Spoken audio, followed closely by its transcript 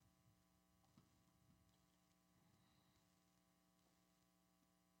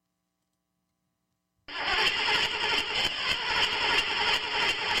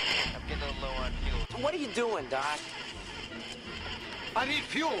Doc? I need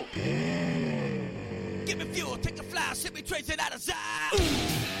fuel. Give me fuel, take a fly, ship me trace it out of sight.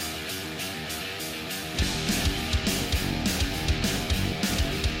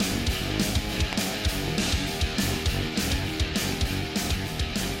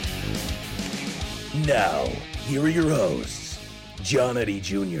 Now, here are your hosts, John Eddie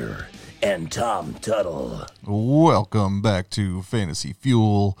Jr. and Tom Tuttle. Welcome back to Fantasy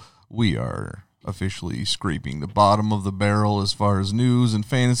Fuel. We are officially scraping the bottom of the barrel as far as news and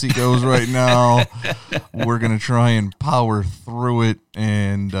fantasy goes right now. We're going to try and power through it,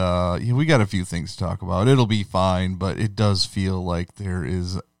 and we got a few things to talk about. It'll be fine, but it does feel like there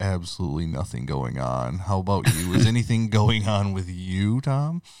is absolutely nothing going on. How about you? Is anything going on with you,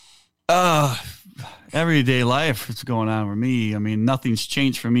 Tom? Everyday life is going on with me. I mean, nothing's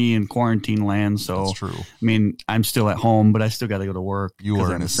changed for me in quarantine land. So that's true. I mean, I'm still at home, but I still got to go to work. You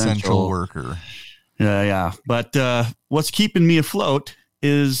are an essential worker. Yeah. But what's keeping me afloat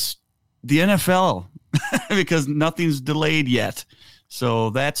is the NFL because nothing's delayed yet. So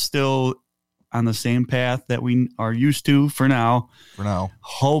that's still on the same path that we are used to for now.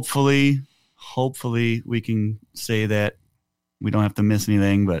 Hopefully we can say that we don't have to miss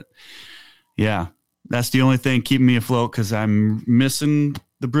anything, but yeah, that's the only thing keeping me afloat because I'm missing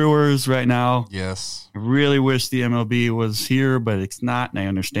the Brewers right now. Yes. I really wish the MLB was here, but it's not, and I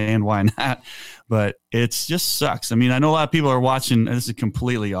understand why not, but it's just sucks. I mean, I know a lot of people are watching, and this is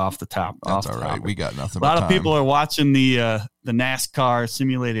completely off the top. That's all right. We got nothing but time. A lot of time. people are watching the NASCAR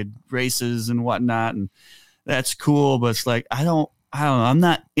simulated races and whatnot, and that's cool, but it's like, I don't know. I'm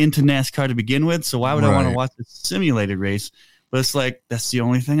not into NASCAR to begin with, so why would I want to watch a simulated race? But it's like, that's the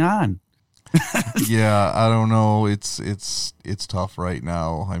only thing on. Yeah, I don't know. It's tough right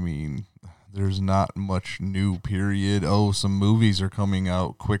now. I mean, there's not much new, period. Oh, some movies are coming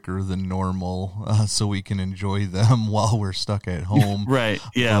out quicker than normal, so we can enjoy them while we're stuck at home. Right,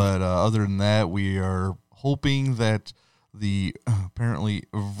 yeah. But other than that, we are hoping that the apparently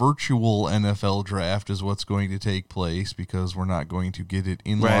virtual NFL draft is what's going to take place because we're not going to get it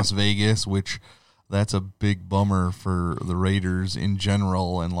in Las Vegas, which that's a big bummer for the Raiders in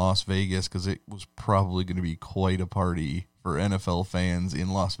general and Las Vegas because it was probably going to be quite a party for NFL fans in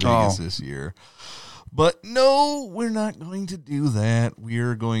Las Vegas this year. But no, we're not going to do that. We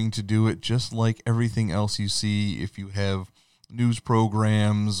are going to do it just like everything else you see if you have news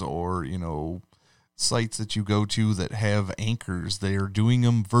programs or, sites that you go to that have anchors. They are doing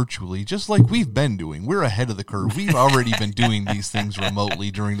them virtually, just like we've been doing. We're ahead of the curve. We've already been doing these things remotely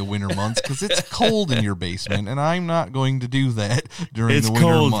during the winter months because it's cold in your basement, and I'm not going to do that during the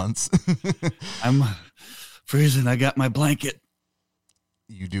winter months. I'm freezing. I got my blanket.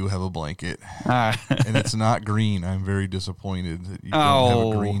 You do have a blanket, and it's not green. I'm very disappointed that you don't have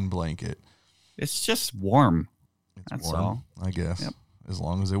a green blanket. It's just warm. That's warm, all. I guess, as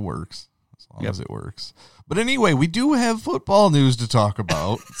long as it works. As it works. But anyway, we do have football news to talk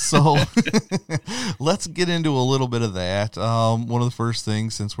about, so let's get into a little bit of that. One of the first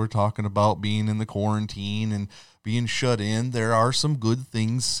things, since we're talking about being in the quarantine and being shut in, there are some good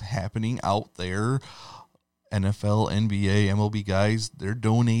things happening out there. NFL, NBA, MLB guys, they're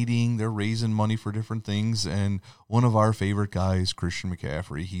donating, they're raising money for different things, and one of our favorite guys, Christian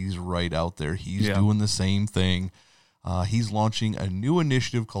McCaffrey, he's right out there. He's doing the same thing. He's launching a new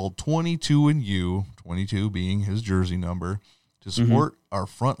initiative called 22andU, 22 being his jersey number, to support our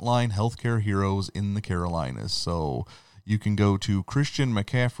frontline healthcare heroes in the Carolinas. So you can go to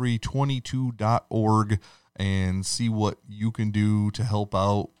christianmccaffrey22.org and see what you can do to help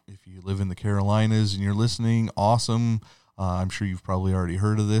out. If you live in the Carolinas and you're listening, awesome. I'm sure you've probably already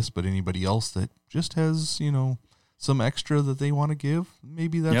heard of this, but anybody else that just has, some extra that they want to give,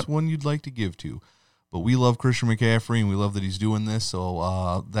 maybe that's one you'd like to give to. But we love Christian McCaffrey, and we love that he's doing this,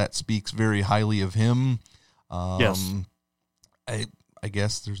 so that speaks very highly of him. Yes. I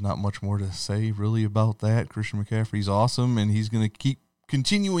guess there's not much more to say, really, about that. Christian McCaffrey's awesome, and he's going to keep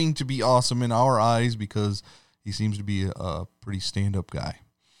continuing to be awesome in our eyes because he seems to be a pretty stand-up guy.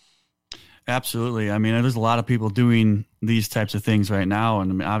 Absolutely. I mean, there's a lot of people doing these types of things right now, and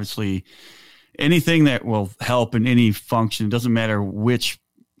I mean, obviously anything that will help in any function, it doesn't matter which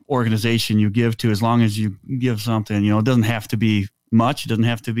organization you give to, as long as you give something, it doesn't have to be much. It doesn't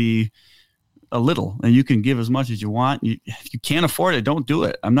have to be a little, and you can give as much as you want. If you can't afford it, don't do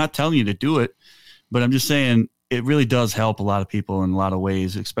it. I'm not telling you to do it, but I'm just saying it really does help a lot of people in a lot of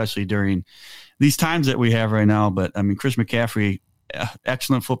ways, especially during these times that we have right now. But I mean, Chris McCaffrey,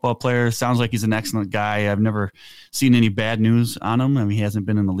 excellent football player. Sounds like he's an excellent guy. I've never seen any bad news on him. I mean, he hasn't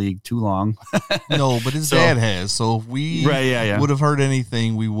been in the league too long. No, but his dad has. So if we would have heard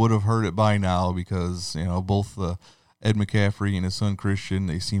anything, we would have heard it by now because, both Ed McCaffrey and his son Christian,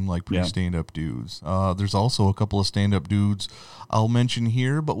 they seem like pretty stand-up dudes. There's also a couple of stand-up dudes I'll mention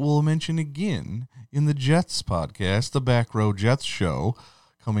here, but we'll mention again in the Jets podcast, the Back Row Jets show,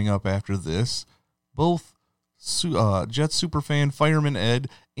 coming up after this. Both Jets superfan Fireman Ed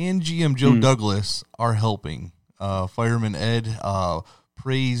and GM Joe Douglas are helping. Fireman Ed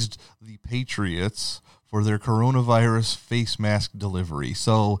praised the Patriots for their coronavirus face mask delivery.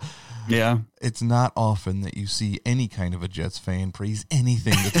 So it's not often that you see any kind of a Jets fan praise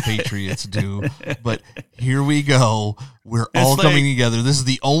anything that the Patriots do. But here we go. We're all coming together. This is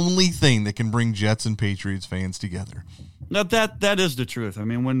the only thing that can bring Jets and Patriots fans together. No, that is the truth. I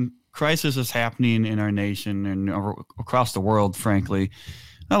mean, when crisis is happening in our nation and across the world, frankly,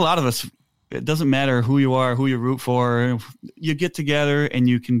 a lot of us, it doesn't matter who you are, who you root for, you get together and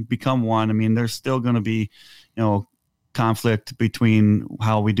you can become one. I mean, there's still going to be, conflict between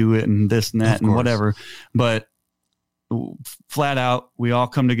how we do it and this and that and whatever. But flat out, we all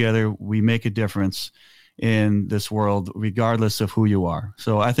come together. We make a difference in this world, regardless of who you are.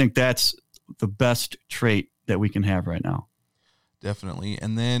 So I think that's the best trait that we can have right now. Definitely.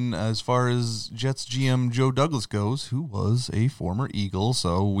 And then as far as Jets GM Joe Douglas goes, who was a former Eagle,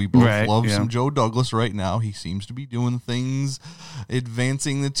 so we both love some Joe Douglas right now. He seems to be doing things,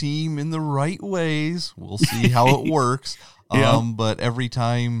 advancing the team in the right ways. We'll see how it works. But every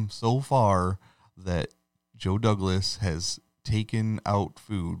time so far that Joe Douglas has taken out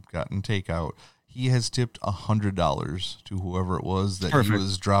food, gotten takeout, he has tipped $100 to whoever it was that he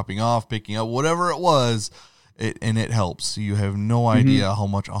was dropping off, picking up, whatever it was. And it helps. You have no idea how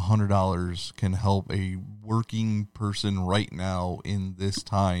much $100 can help a working person right now in this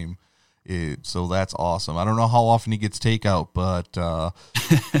time. So that's awesome. I don't know how often he gets takeout, but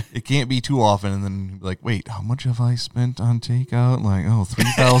it can't be too often. And then like, wait, how much have I spent on takeout? Like,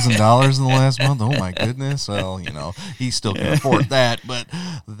 $3,000 in the last month. Oh my goodness. Well, he still can afford that, but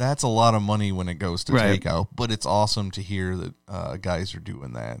that's a lot of money when it goes to takeout. But it's awesome to hear that guys are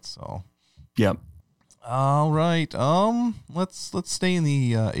doing that. So, yep. All right. Let's stay in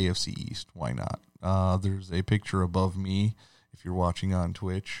the AFC East. Why not? There's a picture above me, if you're watching on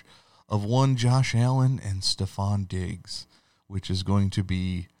Twitch, of one Josh Allen and Stephon Diggs, which is going to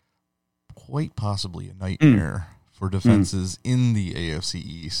be quite possibly a nightmare for defenses in the AFC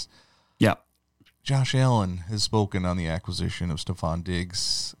East. Yeah. Josh Allen has spoken on the acquisition of Stephon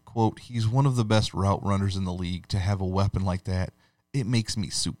Diggs. Quote, "He's one of the best route runners in the league. To have a weapon like that, it makes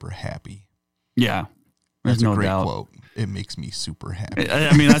me super happy." Yeah. That's a great quote. It makes me super happy.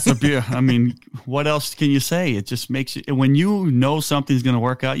 I mean, what else can you say? It just makes you, when you know something's going to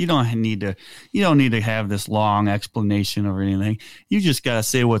work out, you don't need to have this long explanation or anything. You just got to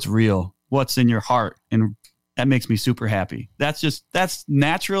say what's real, what's in your heart. And that makes me super happy. That's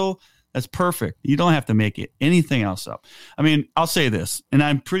natural. That's perfect. You don't have to make it anything else up. I mean, I'll say this, and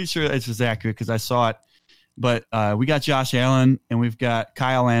I'm pretty sure this is accurate because I saw it, but we got Josh Allen and we've got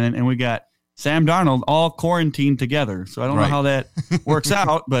Kyle Allen and we got Sam Darnold all quarantined together. So I don't know how that works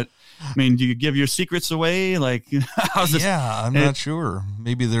out, but I mean, do you give your secrets away? Like, how's this? Yeah, I'm not sure.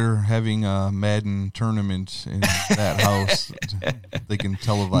 Maybe they're having a Madden tournament in that house. They can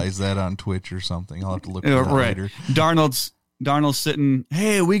televise that on Twitch or something. I'll have to look at that later. Darnold's sitting,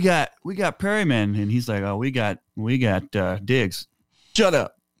 hey, we got Perryman. And he's like, oh, we got Diggs. Shut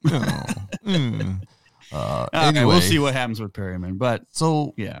up. Anyway, we'll see what happens with Perryman. But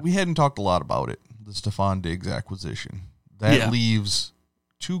so we hadn't talked a lot about it, the Stephon Diggs acquisition. That leaves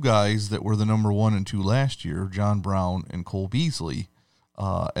two guys that were the number 1 and 2 last year, John Brown and Cole Beasley,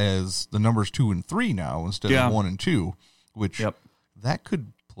 as the numbers 2 and 3 now instead of 1 and 2, which that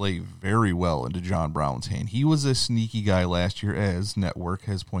could play very well into John Brown's hand. He was a sneaky guy last year, as Network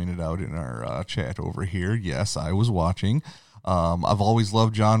has pointed out in our chat over here. Yes, I was watching. I've always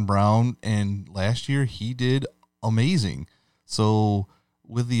loved John Brown, and last year he did amazing. So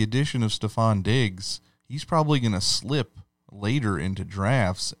with the addition of Stephon Diggs, he's probably going to slip later into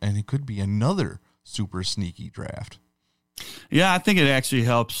drafts, and it could be another super sneaky draft. Yeah, I think it actually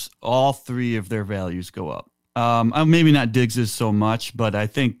helps all three of their values go up. Maybe not Diggs's so much, but I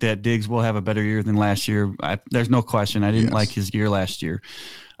think that Diggs will have a better year than last year. There's no question. I didn't like his year last year.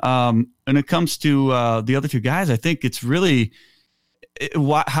 And it comes to the other two guys, I think it's really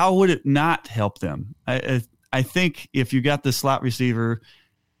how would it not help them? I think if you got the slot receiver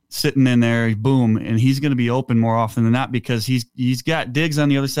sitting in there, boom, and he's going to be open more often than not because he's got Diggs on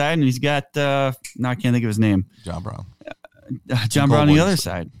the other side, and he's got now I can't think of his name. John Brown. John Brown on the other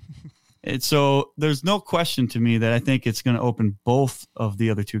side. So there's no question to me that I think it's going to open both of the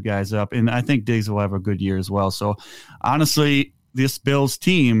other two guys up. And I think Diggs will have a good year as well. So honestly, this Bills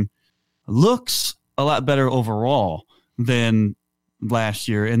team looks a lot better overall than last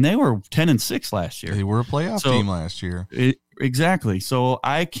year. And they were 10-6 last year. They were a playoff team last year. Exactly. So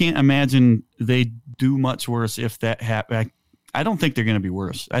I can't imagine they do much worse if that happens. I don't think they're going to be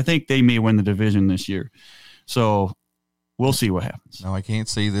worse. I think they may win the division this year. So we'll see what happens. Now, I can't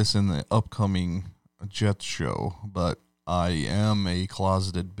say this in the upcoming Jets show, but I am a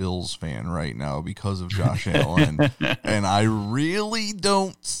closeted Bills fan right now because of Josh Allen. And I really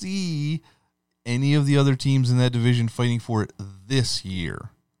don't see any of the other teams in that division fighting for it this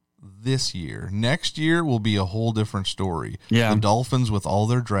year. Next year will be a whole different story. Yeah. The Dolphins with all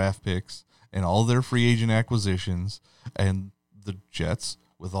their draft picks and all their free agent acquisitions, and the Jets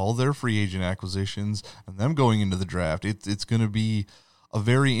with all their free agent acquisitions and them going into the draft. It's going to be a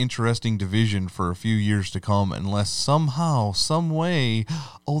very interesting division for a few years to come, unless somehow, some way,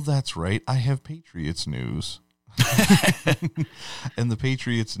 oh, that's right, I have Patriots news. And the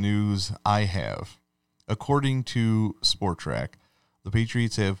Patriots news I have, according to Spotrac, the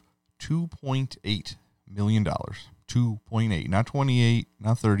Patriots have $2.8 million. 2.8, not 28,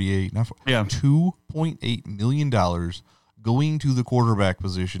 not 38, not 40, yeah. $2.8 million going to the quarterback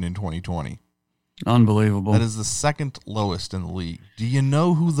position in 2020. Unbelievable. That is the second lowest in the league. Do you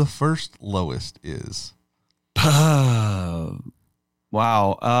know who the first lowest is? Wow.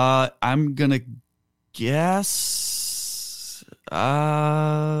 I'm going to guess.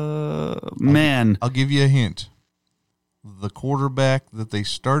 Man. I'll give you a hint. The quarterback that they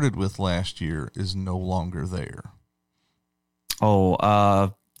started with last year is no longer there.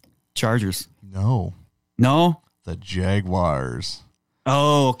 Oh, Chargers. No. The Jaguars.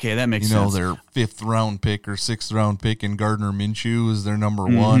 Oh, okay, that makes sense. Their 5th round pick or 6th round pick in Gardner Minshew is their number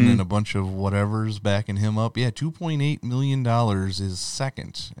one, and a bunch of whatevers backing him up. Yeah, $2.8 million is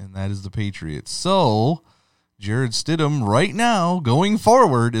second, and that is the Patriots. So Jared Stidham right now, going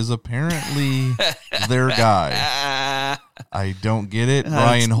forward, is apparently their guy. I don't get it.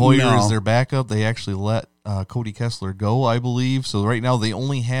 Brian Hoyer is their backup. They actually let Cody Kessler go, I believe. So right now they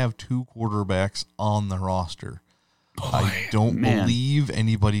only have 2 quarterbacks on the roster. I don't believe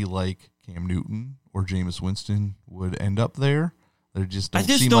anybody like Cam Newton or Jameis Winston would end up there. They just don't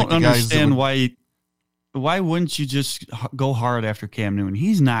seem like the guys. I just don't understand why wouldn't you just go hard after Cam Newton?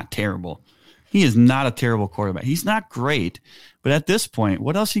 He's not terrible. He is not a terrible quarterback. He's not great, but at this point,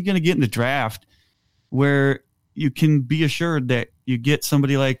 what else are you going to get in the draft where you can be assured that you get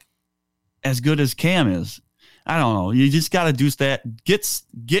somebody like as good as Cam is? I don't know. You just got to do that.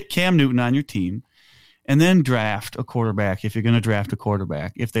 Get Cam Newton on your team, and then draft a quarterback if you're going to draft a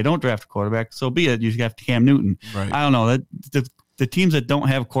quarterback. If they don't draft a quarterback, so be it. You have Cam Newton. Right. I don't know. The teams that don't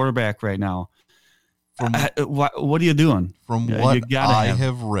have a quarterback right now, what are you doing? From what I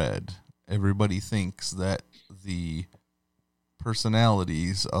have read, everybody thinks that the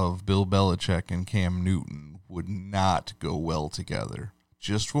personalities of Bill Belichick and Cam Newton would not go well together.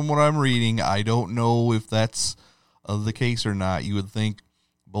 Just from what I'm reading, I don't know if that's the case or not. You would think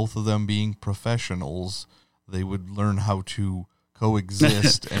both of them being professionals, they would learn how to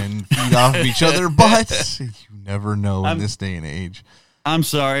coexist and feed off of each other, but you never know in this day and age. I'm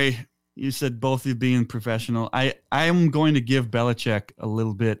sorry. You said both of you being professional. I'm going to give Belichick a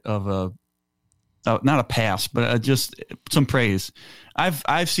little bit of not a pass, but just some praise.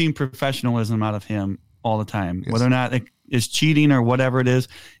 I've seen professionalism out of him all the time, yes. Whether or not it's cheating or whatever it is,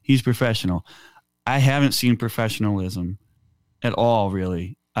 he's professional. I haven't seen professionalism at all,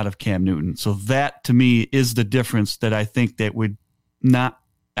 really, out of Cam Newton. So that, to me, is the difference that I think that would not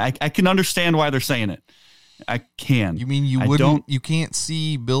 – I can understand why they're saying it. I can. You mean you can't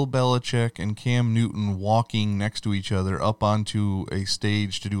see Bill Belichick and Cam Newton walking next to each other up onto a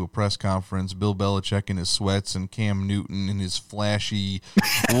stage to do a press conference, Bill Belichick in his sweats and Cam Newton in his flashy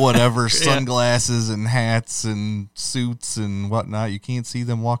whatever sunglasses and hats and suits and whatnot. You can't see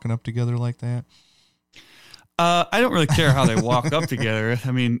them walking up together like that? I don't really care how they walk up together.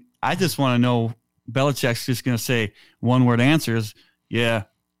 I mean, I just want to know Belichick's just going to say one-word answers, yeah,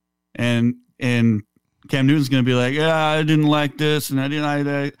 and Cam Newton's going to be like, yeah, I didn't like this, and I didn't like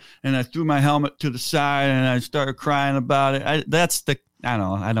that, and I threw my helmet to the side, and I started crying about it. I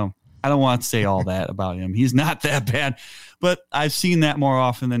don't want to say all that about him. He's not that bad, but I've seen that more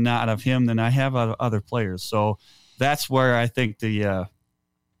often than not out of him than I have out of other players. So that's where I think the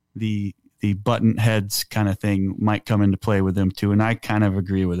button heads kind of thing might come into play with him too, and I kind of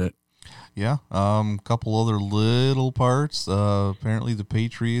agree with it. Yeah, couple other little parts. Apparently, the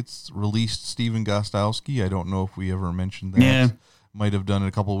Patriots released Steven Gostkowski. I don't know if we ever mentioned that. Yeah. Might have done it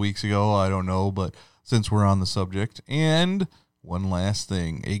a couple of weeks ago. I don't know, but since we're on the subject. And one last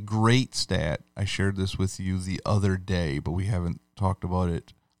thing, a great stat. I shared this with you the other day, but we haven't talked about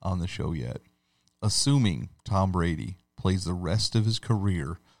it on the show yet. Assuming Tom Brady plays the rest of his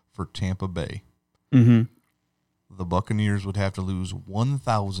career for Tampa Bay, Mm-hmm. the Buccaneers would have to lose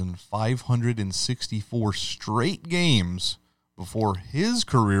 1,564 straight games before his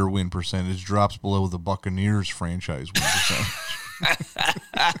career win percentage drops below the Buccaneers franchise win percentage.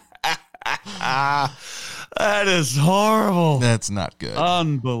 That is horrible. That's not good.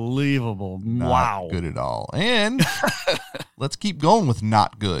 Unbelievable. Not Wow. good at all. And let's keep going with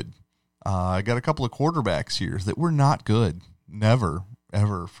not good. I got a couple of quarterbacks here that were not good. Never,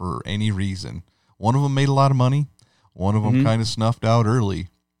 ever, for any reason. One of them made a lot of money. One of them kind of snuffed out early.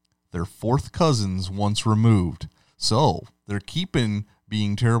 They're fourth cousins once removed. So they're keeping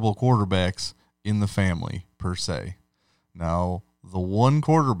being terrible quarterbacks in the family, per se. Now, the one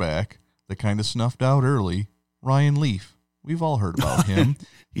quarterback that kind of snuffed out early, Ryan Leaf. We've all heard about him.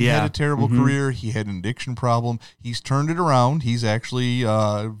 He had a terrible career. He had an addiction problem. He's turned it around. He's actually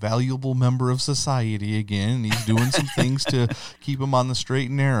a valuable member of society again. He's doing some things to keep him on the straight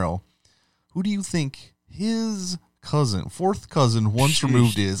and narrow. Who do you think his cousin, fourth cousin, once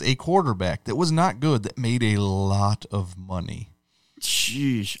removed is? A quarterback that was not good, that made a lot of money.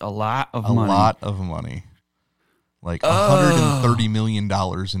 Sheesh, a lot of A money. lot of money. Like $130 million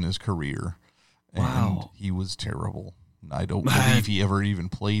in his career. And Wow. he was terrible. I don't believe he ever even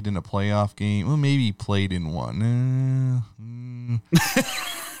played in a playoff game. Well, maybe he played in one. I'm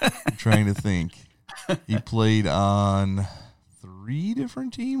trying to think. He played on 3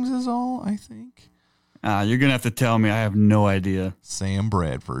 different teams is all, I think. You're going to have to tell me. I have no idea. Sam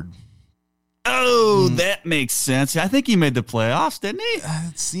Bradford. Oh, that makes sense. I think he made the playoffs, didn't he?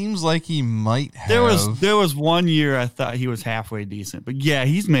 It seems like he might have. There was one year I thought he was halfway decent. But yeah,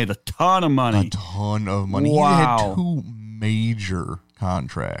 he's made a ton of money. A ton of money. Wow. He had 2 major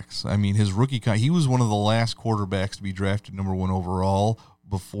contracts. I mean, his rookie he was one of the last quarterbacks to be drafted number 1 overall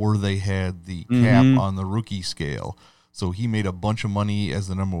before they had the cap on the rookie scale. So he made a bunch of money as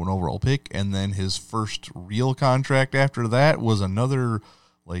the number 1 overall pick, and then his first real contract after that was another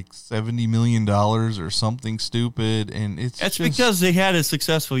like $70 million or something stupid. And that's because they had a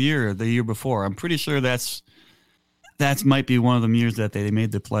successful year the year before. I'm pretty sure that's might be one of them years that they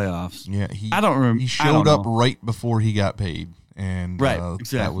made the playoffs. Yeah, I don't remember. He showed up right before he got paid, and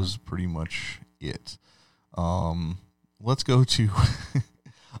exactly. That was pretty much it. Let's go to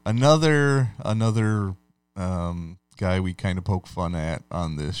another guy we kind of poke fun at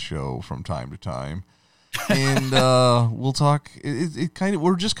on this show from time to time. And we'll talk.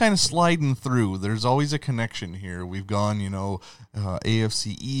 We're just kind of sliding through. There's always a connection here. We've gone,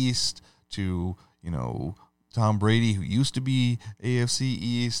 AFC East to, Tom Brady, who used to be AFC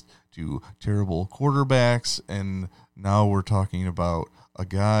East, to terrible quarterbacks, and now we're talking about a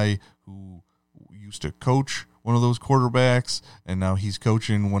guy who used to coach one of those quarterbacks, and now he's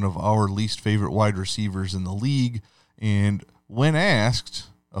coaching one of our least favorite wide receivers in the league. And when asked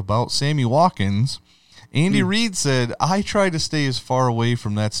about Sammy Watkins, Andy Reid said, I try to stay as far away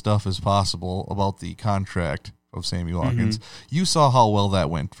from that stuff as possible about the contract of Sammy Watkins. You saw how well that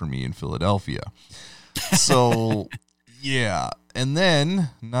went for me in Philadelphia. So, yeah. And then,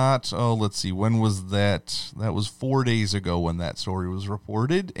 let's see, when was that? That was 4 days ago when that story was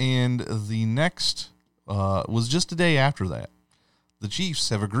reported. And the next was just a day after that. The Chiefs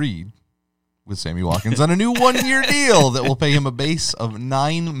have agreed with Sammy Watkins on a new 1-year deal that will pay him a base of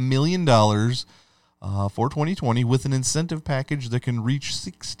 $9 million for 2020 with an incentive package that can reach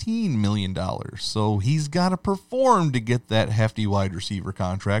 $16 million. So he's got to perform to get that hefty wide receiver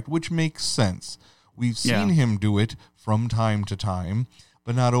contract, which makes sense. We've seen him do it from time to time,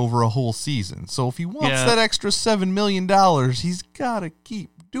 but not over a whole season. So if he wants that extra $7 million, he's got to keep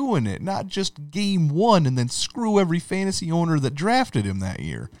doing it, not just game 1 and then screw every fantasy owner that drafted him that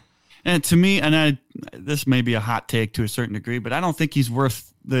year. And to me, this may be a hot take to a certain degree, but I don't think he's worth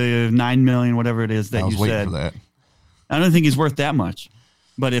the $9 million, whatever it is that you said. I was waiting for that. I don't think he's worth that much.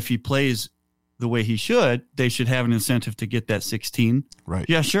 But if he plays the way he should, they should have an incentive to get that 16. Right.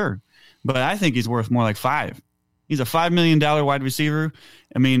 Yeah, sure. But I think he's worth more like 5. He's a $5 million wide receiver.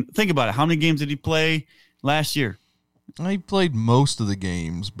 I mean, think about it. How many games did he play last year? He played most of the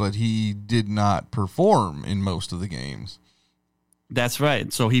games, but he did not perform in most of the games. That's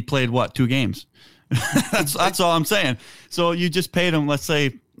right. So he played, 2 games? That's all I'm saying. So you just paid him, let's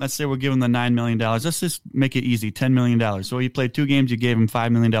say, let's say we'll give him the $9 million. Let's just make it easy, $10 million. So he played 2 games. You gave him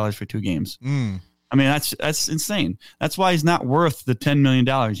 $5 million for 2 games. I mean, that's insane. That's why he's not worth the $10 million.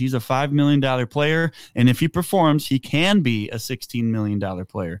 He's a $5 million player, and if he performs, he can be a $16 million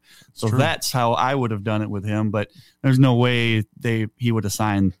player. So that's how I would have done it with him, but there's no way he would have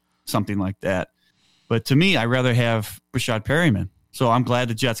signed something like that. But to me, I'd rather have Rashad Perryman. So I'm glad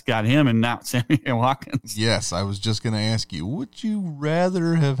the Jets got him and not Sammy Watkins. Yes, I was just going to ask you, would you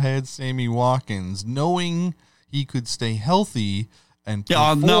rather have had Sammy Watkins knowing he could stay healthy and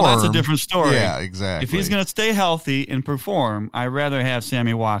perform? No, that's a different story. Yeah, exactly. If he's going to stay healthy and perform, I'd rather have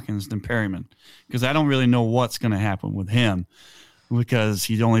Sammy Watkins than Perryman because I don't really know what's going to happen with him because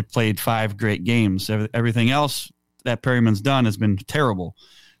he's only played 5 great games. Everything else that Perryman's done has been terrible.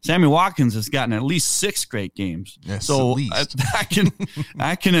 Sammy Watkins has gotten at least 6 great games. Yes, so at least.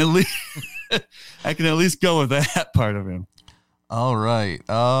 I can at least go with that part of him. All right.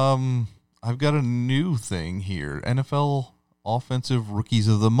 I've got a new thing here. NFL Offensive Rookies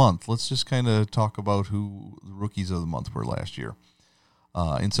of the Month. Let's just kind of talk about who the Rookies of the Month were last year.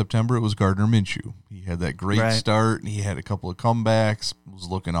 In September, it was Gardner Minshew. He had that great start, and he had a couple of comebacks. It was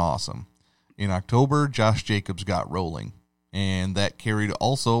looking awesome. In October, Josh Jacobs got rolling, and that carried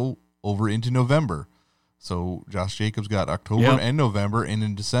also over into November. So Josh Jacobs got October and November, and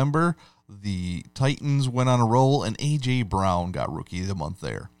in December, the Titans went on a roll, and A.J. Brown got Rookie of the Month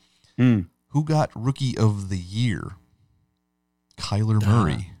there. Who got Rookie of the Year? Kyler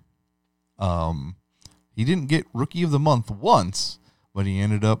Murray. He didn't get Rookie of the Month once, but he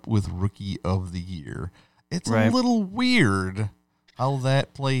ended up with Rookie of the Year. It's a little weird how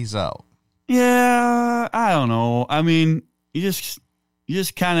that plays out. Yeah, I don't know. I mean, you just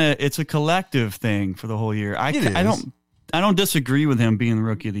kind of, it's a collective thing for the whole year. I don't disagree with him being the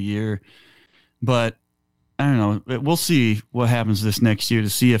Rookie of the Year, but I don't know. We'll see what happens this next year to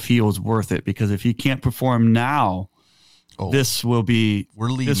see if he was worth it, because if he can't perform now, this will be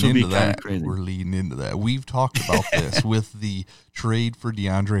kind of crazy. We're leading into that. We've talked about this with the trade for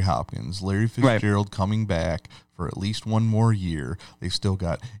DeAndre Hopkins, Larry Fitzgerald coming back for at least one more year. They've still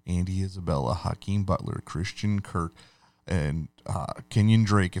got Andy Isabella, Hakeem Butler, Christian Kirk, and Kenyon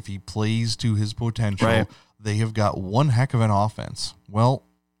Drake. If he plays to his potential, they have got one heck of an offense. Well,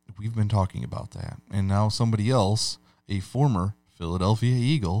 we've been talking about that. And now somebody else, a former Philadelphia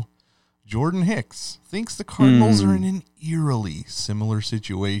Eagle, Jordan Hicks, thinks the Cardinals are in an eerily similar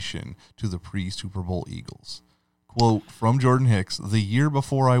situation to the pre-Super Bowl Eagles. Quote from Jordan Hicks, "The year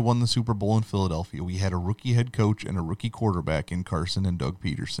before I won the Super Bowl in Philadelphia, we had a rookie head coach and a rookie quarterback in Carson and Doug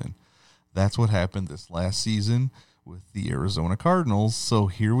Peterson. That's what happened this last season with the Arizona Cardinals. So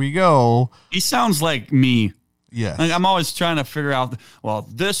here we go." He sounds like me. Yes. Like I'm always trying to figure out, well,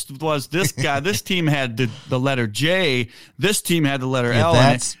 this was this guy. This team had the letter J. This team had the letter L.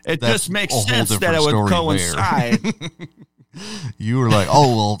 And it just makes sense that it would coincide. You were like,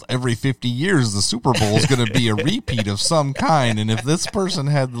 oh, well, every 50 years, the Super Bowl is going to be a repeat of some kind. And if this person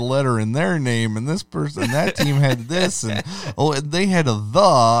had the letter in their name and this person, and that team had this, and they had a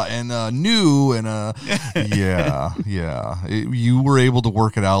the and a new and a, you were able to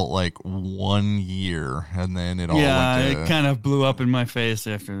work it out like 1 year, and then it all went to, it kind of blew up in my face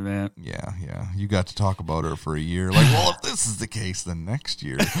after that. Yeah. You got to talk about her for a year. Like, well, if this is the case, then next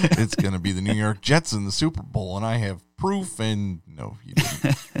year it's going to be the New York Jets in the Super Bowl, and I have proof. And no, you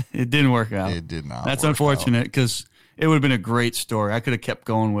didn't. It didn't work out. It did not. That's unfortunate, because it would have been a great story. I could have kept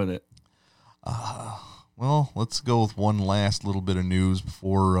going with it. Well, let's go with one last little bit of news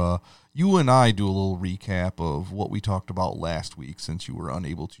before you and I do a little recap of what we talked about last week, since you were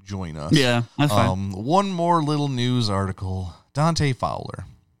unable to join us. Yeah, that's fine. One more little news article. Dante Fowler.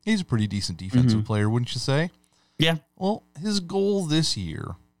 He's a pretty decent defensive player, wouldn't you say? Yeah. Well, his goal this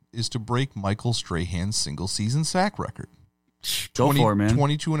year is to break Michael Strahan's single-season sack record. Go for it, man.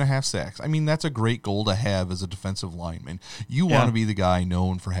 22 and a half sacks. I mean, that's a great goal to have as a defensive lineman. You want to be the guy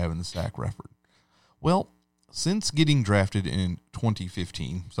known for having the sack record. Well, since getting drafted in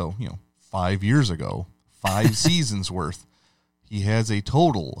 2015, so, 5 years ago, 5 seasons worth, he has a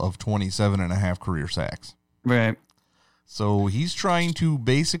total of 27 and a half career sacks. Right. So he's trying to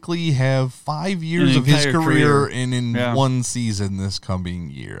basically have 5 years of his career in one season this coming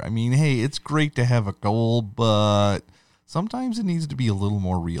year. I mean, hey, it's great to have a goal, but sometimes it needs to be a little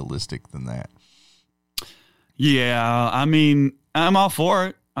more realistic than that. Yeah, I mean, I'm all for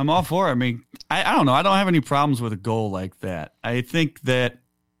it. I mean, I don't know. I don't have any problems with a goal like that. I think that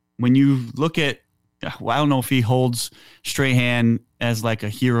when you look at, well, I don't know if he holds Strahan as like a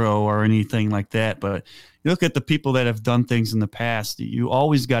hero or anything like that, but you look at the people that have done things in the past, you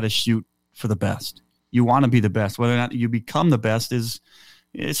always got to shoot for the best. You want to be the best. Whether or not you become the best is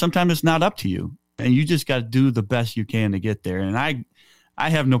sometimes it's not up to you, and you just got to do the best you can to get there. And I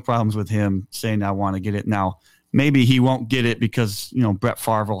have no problems with him saying I want to get it now. Maybe he won't get it because Brett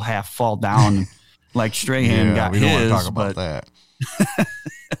Favre will half fall down like Strahan got his. We don't want to talk about that.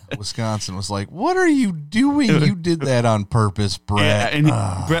 Wisconsin was like, "What are you doing? You did that on purpose, Brett." Yeah,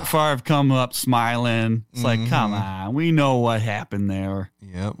 and Brett Favre come up smiling. It's like, come on, we know what happened there.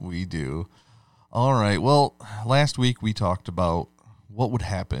 Yep, we do. All right. Well, last week we talked about what would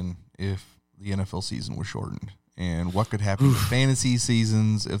happen if the NFL season was shortened, and what could happen to fantasy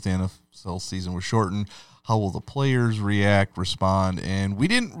seasons if the NFL season was shortened. How will the players react, respond? And we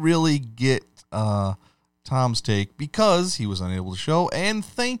didn't really get Tom's take because he was unable to show. And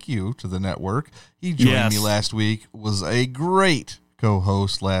thank you to the network. He joined me last week, was a great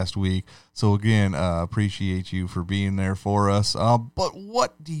co-host last week. So again, appreciate you for being there for us. But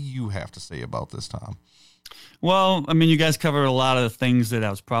what do you have to say about this, Tom? Well, I mean, you guys covered a lot of the things that I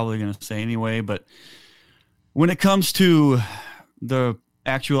was probably going to say anyway, but when it comes to the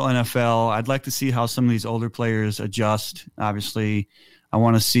actual NFL, I'd like to see how some of these older players adjust. Obviously, I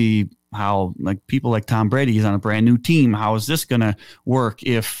want to see how, like, people like Tom Brady is on a brand new team. How is this going to work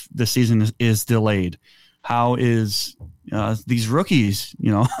if the season is delayed? How is these rookies,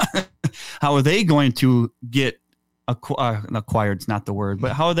 how are they going to get acquired? It's not the word,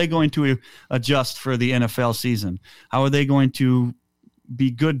 but how are they going to adjust for the NFL season? How are they going to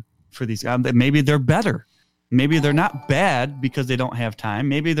be good for these? Maybe they're better. Maybe they're not bad because they don't have time.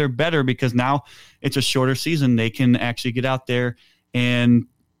 Maybe they're better because now it's a shorter season. They can actually get out there and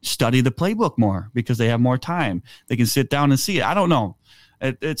study the playbook more because they have more time. They can sit down and see it. I don't know.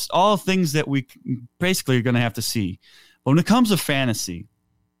 It's all things that we basically are going to have to see. But when it comes to fantasy,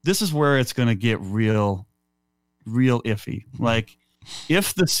 this is where it's going to get real iffy. Like,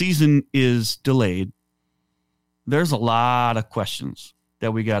 if the season is delayed, there's a lot of questions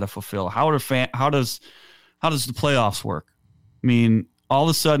that we got to fulfill. How does the playoffs work? I mean, all of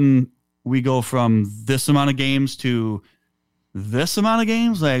a sudden we go from this amount of games to this amount of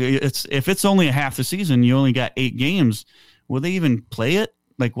games. Like, if it's only a half the season, you only got 8 games. Will they even play it?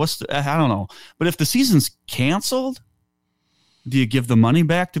 Like, I don't know. But if the season's canceled, do you give the money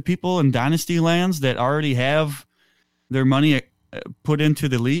back to people in dynasty lands that already have their money put into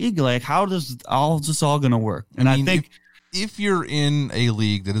the league? Like, how does all this all going to work? And I think if you're in a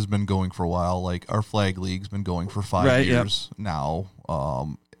league that has been going for a while, like our flag league's been going for 5 years now,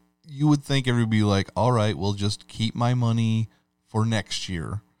 you would think everybody would be like, all right, we'll just keep my money for next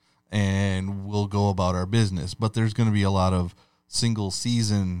year and we'll go about our business. But there's going to be a lot of single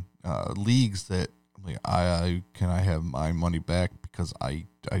season leagues that, like, I have my money back because I'm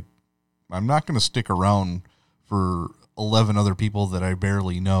not going to stick around for 11 other people that I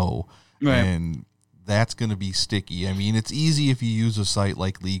barely know. Right. And that's going to be sticky. I mean, it's easy if you use a site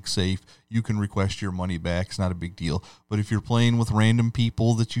like League Safe. You can request your money back. It's not a big deal. But if you're playing with random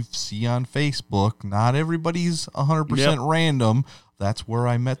people that you see on Facebook, not everybody's 100% random. That's where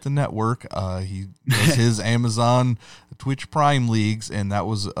I met the network. He does his Amazon Twitch Prime leagues, and that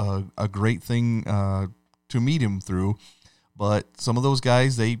was a great thing to meet him through. But some of those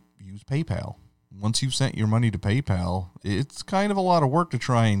guys, they use PayPal. Once you've sent your money to PayPal, it's kind of a lot of work to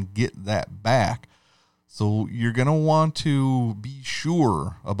try and get that back. So you're going to want to be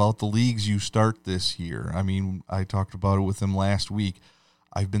sure about the leagues you start this year. I mean, I talked about it with him last week.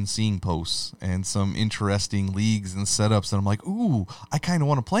 I've been seeing posts and some interesting leagues and setups, and I'm like, ooh, I kind of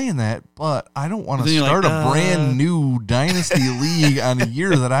want to play in that, but I don't want to start a brand new dynasty league on a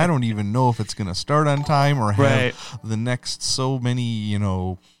year that I don't even know if it's going to start on time or have the next so many,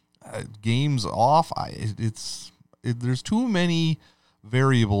 games off. There's too many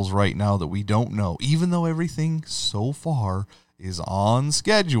variables right now that we don't know, even though everything so far is on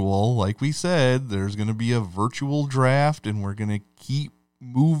schedule. Like we said, there's going to be a virtual draft and we're going to keep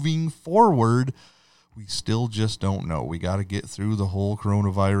moving forward. We still just don't know. We got to get through the whole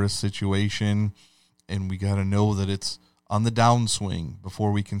coronavirus situation, and we got to know that it's on the downswing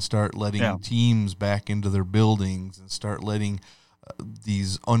before we can start letting teams back into their buildings and start letting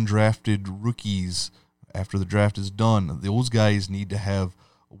these undrafted rookies, after the draft is done, those guys need to have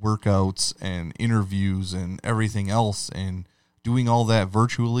workouts and interviews and everything else, and doing all that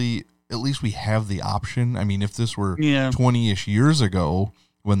virtually, at least we have the option. I mean, if this were 20-ish years ago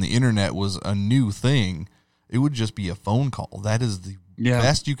when the internet was a new thing, it would just be a phone call. That is the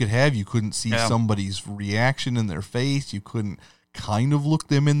best you could have. You couldn't see somebody's reaction in their face. You couldn't kind of look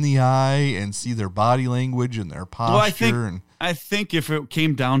them in the eye and see their body language and their posture. Well, I think if it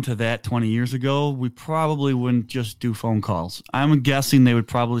came down to that 20 years ago, we probably wouldn't just do phone calls. I'm guessing they would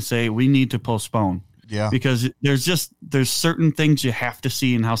probably say, we need to postpone. Yeah. Because there's certain things you have to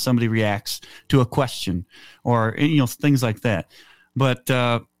see in how somebody reacts to a question or, things like that. But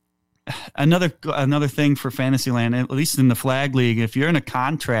another thing for Fantasyland, at least in the flag league, if you're in a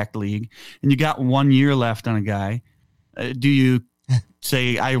contract league and you got 1 year left on a guy, do you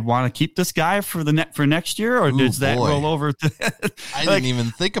say, I want to keep this guy for next year, or does that roll over? I didn't even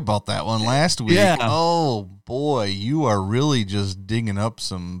think about that one last week. Yeah. Oh boy, you are really just digging up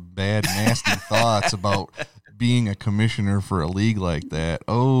some bad, nasty thoughts about being a commissioner for a league like that.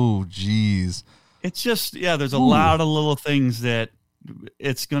 Oh, geez. It's just, there's a lot of little things that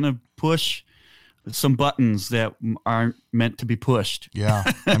it's going to push some buttons that aren't meant to be pushed. Yeah.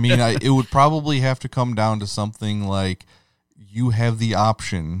 I mean, it would probably have to come down to something like, you have the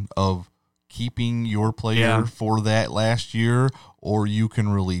option of keeping your player for that last year, or you can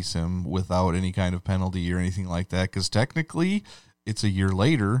release him without any kind of penalty or anything like that. Because technically, it's a year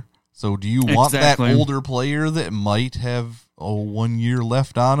later. So do you want that older player that might have 1 year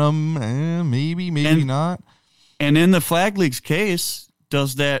left on him? Maybe not. And in the flag league's case,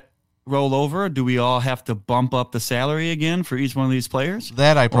 does that roll over? Do we all have to bump up the salary again for each one of these players?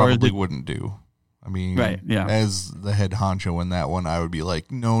 That I probably wouldn't do. I mean, as the head honcho in that one, I would be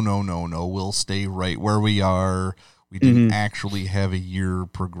like, no, we'll stay right where we are. We didn't actually have a year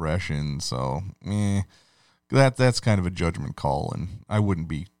progression, so that's kind of a judgment call, and I wouldn't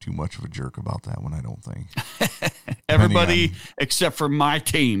be too much of a jerk about that one, I don't think. Everybody except for my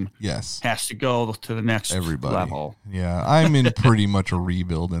team has to go to the next level. Yeah, I'm in pretty much a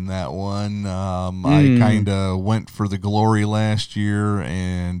rebuild in that one. I kind of went for the glory last year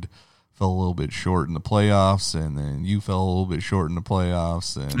and fell a little bit short in the playoffs, and then you fell a little bit short in the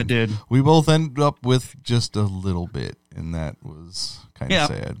playoffs, and I did. We both ended up with just a little bit, and that was kind of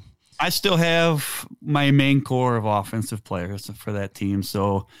sad. I still have my main core of offensive players for that team,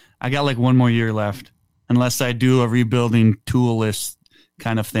 so I got like 1 more year left, unless I do a rebuilding tool list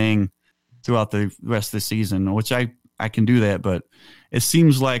kind of thing throughout the rest of the season, which I can do that, but it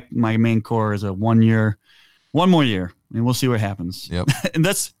seems like my main core is a 1 more year, and we'll see what happens. Yep. And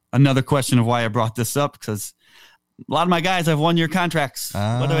that's another question of why I brought this up, because a lot of my guys have 1 year contracts.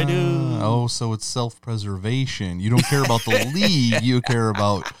 What do I do? Oh, so it's self-preservation. You don't care about the league. You care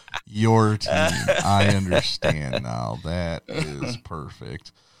about your team. I understand now. That is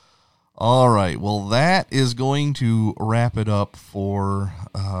perfect. All right. Well, that is going to wrap it up for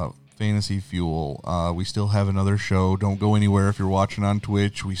Fantasy Fuel. We still have another show. Don't go anywhere if you're watching on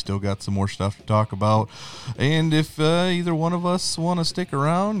Twitch. We still got some more stuff to talk about. And if either one of us want to stick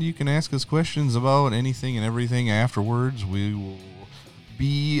around, you can ask us questions about anything and everything afterwards. We will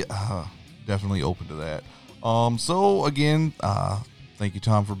be definitely open to that. So, again, thank you,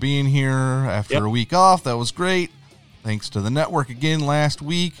 Tom, for being here after a week off. That was great. Thanks to the network again last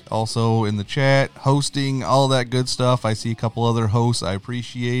week. Also in the chat, hosting, all that good stuff. I see a couple other hosts. I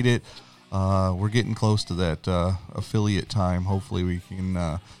appreciate it. We're getting close to that affiliate time. Hopefully we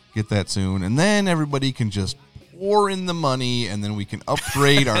can get that soon. And then everybody can just pour in the money, and then we can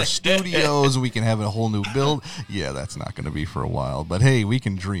upgrade our studios, and we can have a whole new build. Yeah, that's not going to be for a while. But, hey, we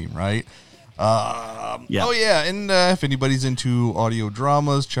can dream, right? Oh, yeah, and if anybody's into audio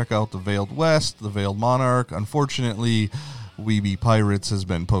dramas, check out The Veiled West, The Veiled Monarch. Unfortunately, We Be Pirates has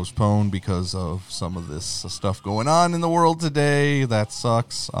been postponed because of some of this stuff going on in the world today. That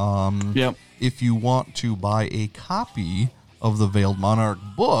sucks. If you want to buy a copy of the Veiled Monarch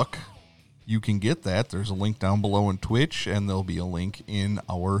book, you can get that. There's a link down below in Twitch, and there'll be a link in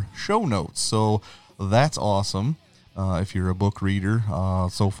our show notes. So that's awesome. If you're a book reader,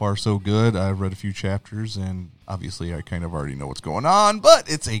 so far so good. I've read a few chapters, and obviously I kind of already know what's going on, but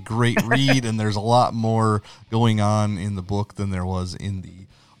it's a great read, and there's a lot more going on in the book than there was in the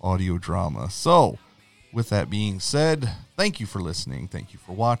audio drama. So, with that being said, thank you for listening. Thank you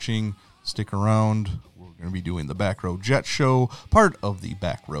for watching. Stick around. We're going to be doing the Back Row Jet Show, part of the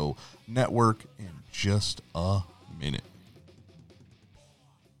Back Row Network, in just a minute.